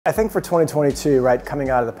I think for 2022, right, coming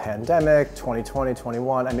out of the pandemic, 2020,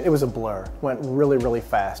 21, I mean, it was a blur. It went really, really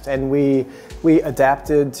fast. And we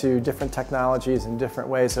adapted to different technologies and different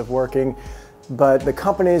ways of working. But the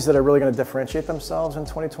companies that are really going to differentiate themselves in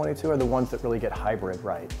 2022 are the ones that really get hybrid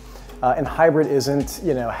right. And hybrid isn't,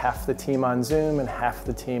 half the team on Zoom and half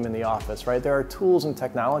the team in the office, right? There are tools and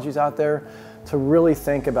technologies out there to really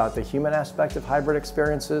think about the human aspect of hybrid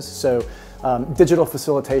experiences. So digital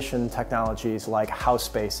facilitation technologies like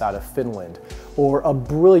HouseSpace out of Finland, or a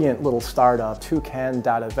brilliant little startup,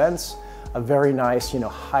 Toucan.events, a very nice,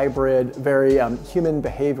 hybrid, very human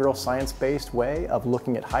behavioral science-based way of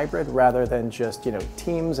looking at hybrid rather than just,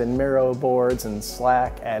 Teams and Miro boards and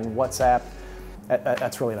Slack and WhatsApp.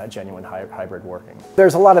 That's really not genuine hybrid working.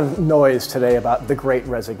 There's a lot of noise today about the Great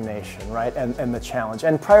Resignation, right, and the challenge.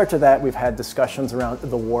 And prior to that, we've had discussions around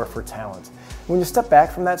the war for talent. When you step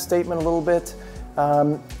back from that statement a little bit,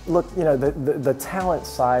 look, the talent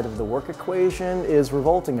side of the work equation is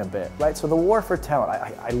revolting a bit, right? So the war for talent,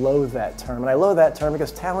 I loathe that term, and I loathe that term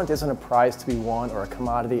because talent isn't a prize to be won or a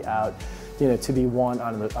commodity out, to be won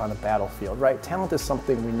on a battlefield, right? Talent is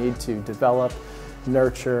something we need to develop,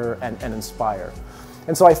 nurture, and inspire.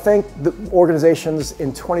 And so I think the organizations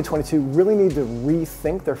in 2022 really need to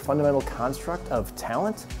rethink their fundamental construct of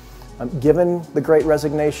talent, given the Great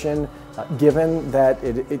Resignation, given that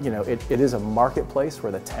it is a marketplace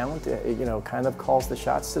where the talent kind of calls the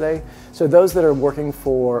shots today. So those that are looking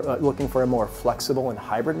for a more flexible and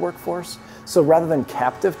hybrid workforce, so rather than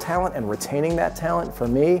captive talent and retaining that talent, for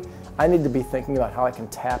me, I need to be thinking about how I can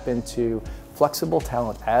tap into flexible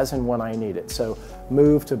talent as and when I need it. So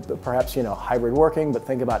move to perhaps, hybrid working, but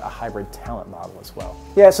think about a hybrid talent model as well.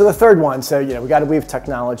 Yeah, so the third one, so, we got to weave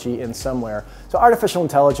technology in somewhere. So artificial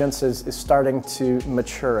intelligence is starting to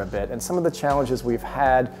mature a bit. And some of the challenges we've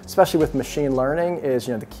had, especially with machine learning, is,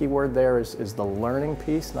 the key word there is the learning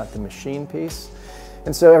piece, not the machine piece.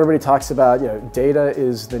 And so everybody talks about, data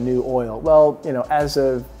is the new oil. Well, as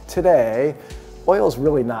of today, oil is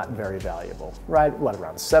really not very valuable, right? What,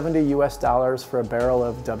 around $70 US for a barrel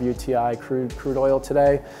of WTI crude oil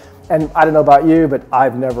today? And I don't know about you, but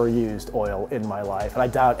I've never used oil in my life, and I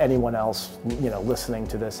doubt anyone else, listening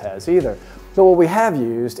to this has either. But what we have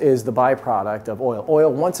used is the byproduct of oil.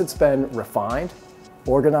 Oil, once it's been refined,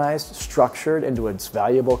 organized, structured into its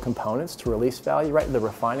valuable components to release value, right? The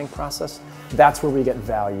refining process, that's where we get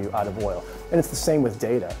value out of oil. And it's the same with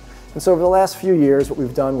data. And so over the last few years, what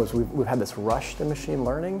we've done was we've had this rush to machine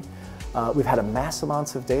learning. We've had a mass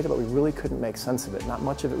amounts of data, but we really couldn't make sense of it. Not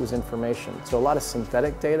much of it was information. So a lot of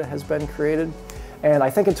synthetic data has been created. And I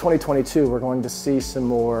think in 2022, we're going to see some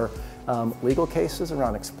more legal cases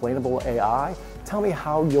around explainable AI. Tell me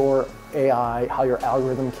how your AI, how your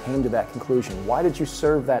algorithm came to that conclusion. Why did you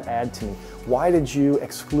serve that ad to me? Why did you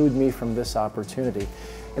exclude me from this opportunity?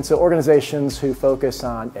 And so organizations who focus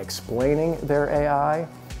on explaining their AI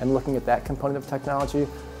and looking at that component of technology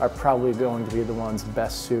are probably going to be the ones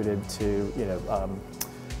best suited to,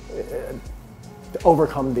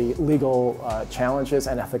 overcome the legal challenges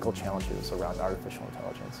and ethical challenges around artificial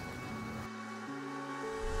intelligence.